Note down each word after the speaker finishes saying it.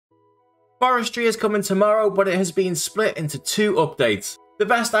Forestry is coming tomorrow, but it has been split into 2 updates. The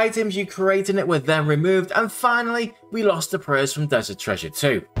best items you create in it were then removed, and finally, we lost the prayers from Desert Treasure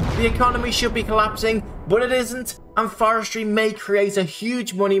 2. The economy should be collapsing, but it isn't, and Forestry may create a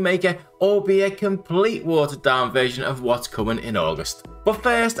huge moneymaker or be a complete watered down version of what's coming in August. But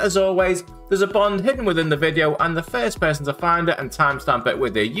first, as always, there's a bond hidden within the video, and the first person to find it and timestamp it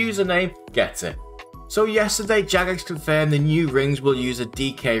with their username gets it. So yesterday, Jagex confirmed the new rings will use a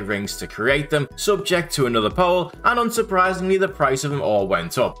DK rings to create them, subject to another poll, and unsurprisingly the price of them all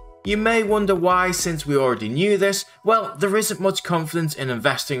went up. You may wonder why, since we already knew this. Well, there isn't much confidence in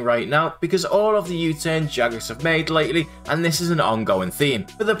investing right now because all of the U-turns Jagex have made lately, and this is an ongoing theme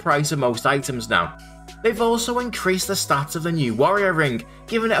for the price of most items now. They've also increased the stats of the new warrior ring,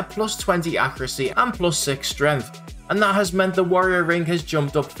 giving it a plus 20 accuracy and plus 6 strength. And that has meant the warrior ring has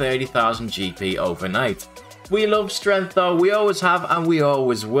jumped up 30,000 GP overnight. We love strength though, we always have and we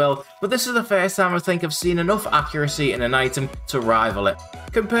always will, but this is the first time I think I've seen enough accuracy in an item to rival it.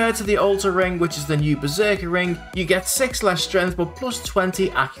 Compared to the Altar ring, which is the new Berserker ring, you get 6 less strength but plus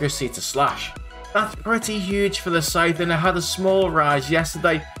 20 accuracy to slash. That's pretty huge for the scythe, and it had a small rise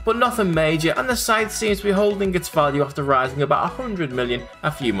yesterday, but nothing major, and the scythe seems to be holding its value after rising about 100 million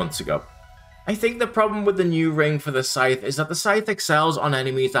a few months ago. I think the problem with the new ring for the scythe is that the scythe excels on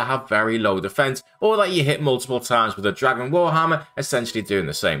enemies that have very low defense, or that you hit multiple times with a dragon warhammer, essentially doing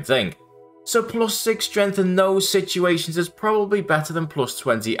the same thing. So plus 6 strength in those situations is probably better than plus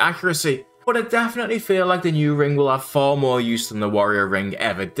 20 accuracy, but I definitely feel like the new ring will have far more use than the warrior ring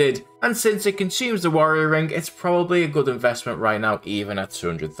ever did, and since it consumes the warrior ring, it's probably a good investment right now even at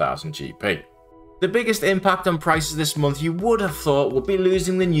 200,000 GP. The biggest impact on prices this month you would have thought would be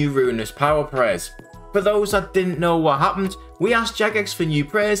losing the new Ruinous power prayers. For those that didn't know what happened, we asked Jagex for new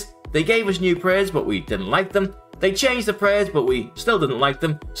prayers, they gave us new prayers but we didn't like them, they changed the prayers but we still didn't like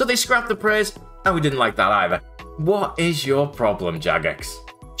them, so they scrapped the prayers and we didn't like that either. What is your problem, Jagex?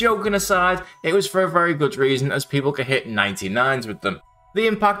 Joking aside, it was for a very good reason, as people could hit 99s with them. The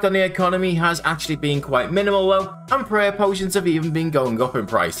impact on the economy has actually been quite minimal though, and prayer potions have even been going up in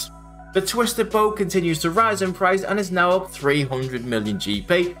price. The Twisted Bow continues to rise in price and is now up 300 million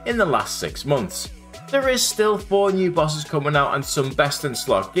GP in the last 6 months. There is still 4 new bosses coming out and some best in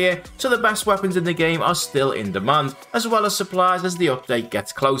slot gear, so the best weapons in the game are still in demand, as well as supplies as the update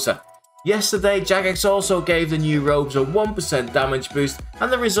gets closer. Yesterday, Jagex also gave the new robes a 1% damage boost,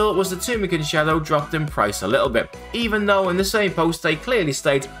 and the result was the Tunic Shadow dropped in price a little bit, even though in the same post they clearly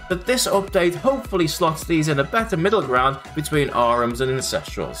state that this update hopefully slots these in a better middle ground between Arms and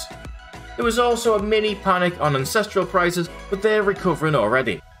Ancestrals. There was also a mini panic on Ancestral prices, but they're recovering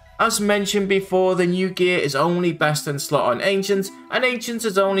already. As mentioned before, the new gear is only best in slot on Ancients, and Ancients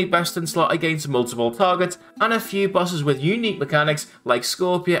is only best in slot against multiple targets and a few bosses with unique mechanics like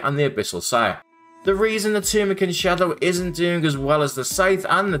Scorpia and the Abyssal Sire. The reason the Tunic Shadow isn't doing as well as the Scythe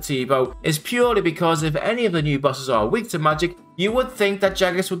and the T-Bow is purely because if any of the new bosses are weak to magic, you would think that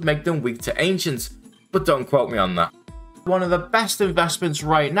Jagex would make them weak to Ancients, but don't quote me on that. One of the best investments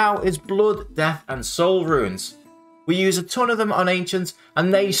right now is Blood, Death and Soul runes. We use a ton of them on Ancients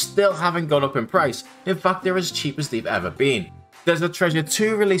and they still haven't gone up in price, in fact they're as cheap as they've ever been. Desert Treasure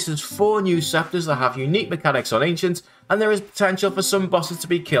 2 releases 4 new scepters that have unique mechanics on Ancients, and there is potential for some bosses to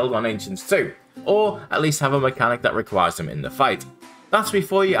be killed on Ancients too, or at least have a mechanic that requires them in the fight. That's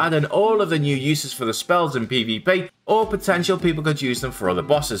before you add in all of the new uses for the spells in PvP, or potential people could use them for other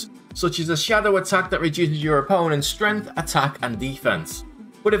bosses, such as a shadow attack that reduces your opponent's strength, attack and defense.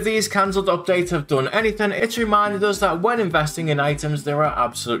 But if these cancelled updates have done anything, it's reminded us that when investing in items there are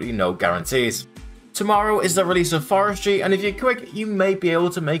absolutely no guarantees. Tomorrow is the release of Forestry, and if you're quick you may be able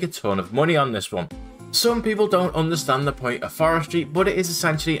to make a ton of money on this one. Some people don't understand the point of Forestry, but it is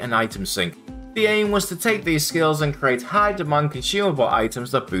essentially an item sink. The aim was to take these skills and create high demand consumable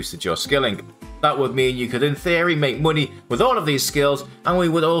items that boosted your skilling. That would mean you could in theory make money with all of these skills, and we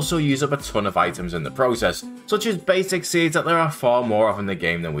would also use up a ton of items in the process, such as basic seeds that there are far more of in the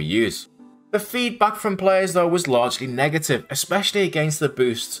game than we use. The feedback from players though was largely negative, especially against the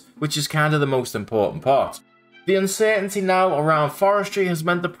boosts, which is kind of the most important part. The uncertainty now around Forestry has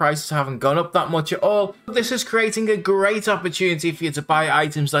meant the prices haven't gone up that much at all, but this is creating a great opportunity for you to buy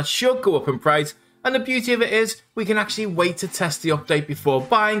items that should go up in price, and the beauty of it is we can actually wait to test the update before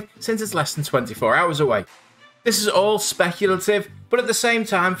buying since it's less than 24 hours away. This is all speculative, but at the same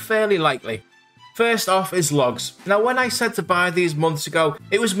time fairly likely. First off is logs. Now when I said to buy these months ago,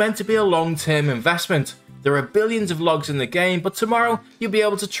 it was meant to be a long-term investment. There are billions of logs in the game, but tomorrow you'll be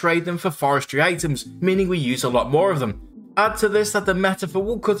able to trade them for forestry items, meaning we use a lot more of them. Add to this that the meta for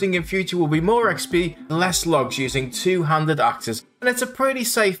woodcutting in future will be more XP, less logs using two-handed axes, and it's a pretty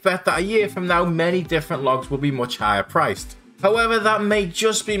safe bet that a year from now many different logs will be much higher priced. However, that may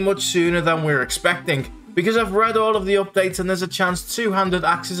just be much sooner than we're expecting, because I've read all of the updates and there's a chance two-handed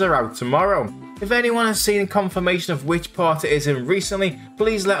axes are out tomorrow. If anyone has seen confirmation of which part it is in recently,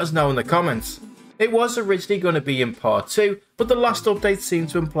 please let us know in the comments. It was originally going to be in part 2, but the last update seemed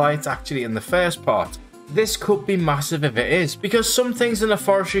to imply it's actually in the first part. This could be massive if it is, because some things in a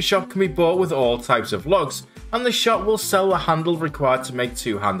forestry shop can be bought with all types of logs, and the shop will sell the handle required to make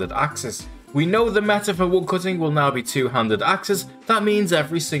two-handed axes. We know the meta for woodcutting will now be two-handed axes, that means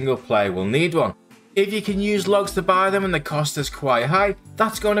every single player will need one. If you can use logs to buy them and the cost is quite high,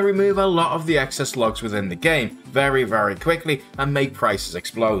 that's going to remove a lot of the excess logs within the game very quickly and make prices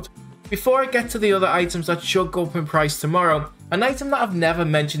explode. Before I get to the other items that should go up in price tomorrow, an item that I've never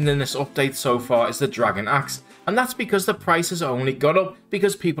mentioned in this update so far is the Dragon Axe, and that's because the price has only gone up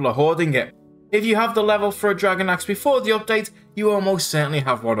because people are hoarding it. If you have the level for a Dragon Axe before the update, you almost certainly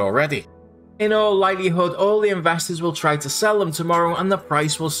have one already. In all likelihood, all the investors will try to sell them tomorrow and the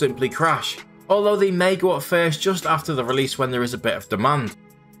price will simply crash, although they may go up first just after the release when there is a bit of demand.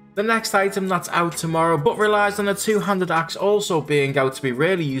 The next item that's out tomorrow but relies on a two-handed axe also being out to be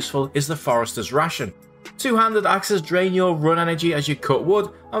really useful is the Forester's Ration. Two-handed axes drain your run energy as you cut wood,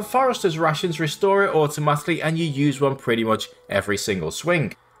 and Forester's Rations restore it automatically and you use one pretty much every single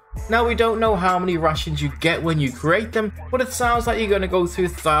swing. Now we don't know how many rations you get when you create them, but it sounds like you're going to go through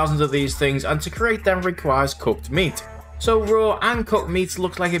thousands of these things, and to create them requires cooked meat. So raw and cooked meats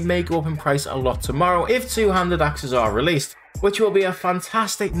looks like it may go up in price a lot tomorrow if two-handed axes are released, which will be a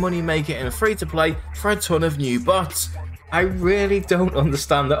fantastic money maker in free-to-play for a ton of new bots. I really don't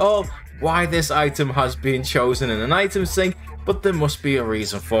understand at all why this item has been chosen in an item sync, but there must be a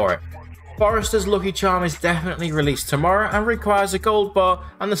reason for it. Forester's Lucky Charm is definitely released tomorrow and requires a gold bar,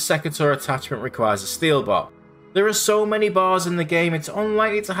 and the Secator attachment requires a steel bar. There are so many bars in the game it's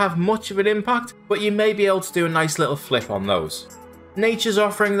unlikely to have much of an impact, but you may be able to do a nice little flip on those. Nature's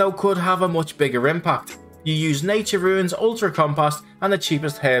Offering though could have a much bigger impact. You use Nature Ruins, Ultra Compost and the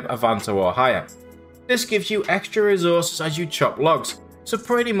cheapest herb Avanto or higher. This gives you extra resources as you chop logs, so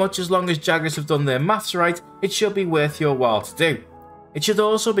pretty much as long as Jagex have done their maths right, it should be worth your while to do. It should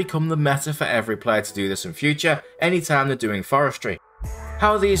also become the meta for every player to do this in future, anytime they're doing forestry.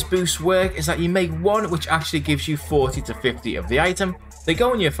 How these boosts work is that you make one which actually gives you 40 to 50 of the item, they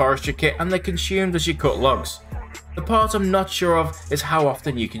go in your forestry kit and they're consumed as you cut logs. The part I'm not sure of is how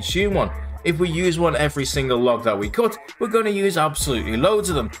often you consume one. If we use one every single log that we cut, we're going to use absolutely loads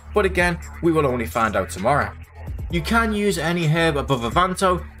of them, but again, we will only find out tomorrow. You can use any herb above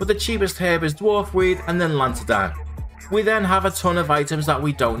Avanto, but the cheapest herb is Dwarfweed and then Lantern. We then have a ton of items that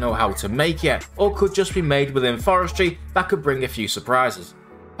we don't know how to make yet, or could just be made within forestry that could bring a few surprises.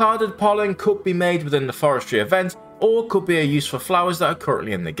 Powdered pollen could be made within the forestry event, or could be a use for flowers that are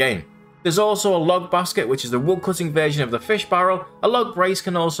currently in the game. There's also a log basket, which is the woodcutting version of the fish barrel. A log brace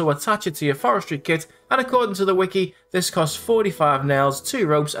can also attach it to your forestry kit, and according to the wiki, this costs 45 nails, 2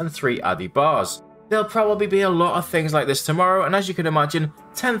 ropes and 3 addy bars. There'll probably be a lot of things like this tomorrow, and as you can imagine,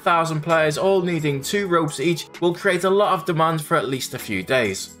 10,000 players all needing 2 ropes each will create a lot of demand for at least a few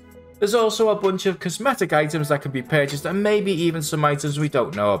days. There's also a bunch of cosmetic items that can be purchased, and maybe even some items we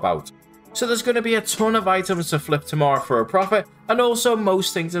don't know about. So there's going to be a ton of items to flip tomorrow for a profit, and also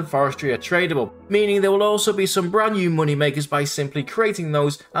most things in forestry are tradable, meaning there will also be some brand new money makers by simply creating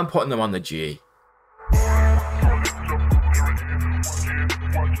those and putting them on the GE.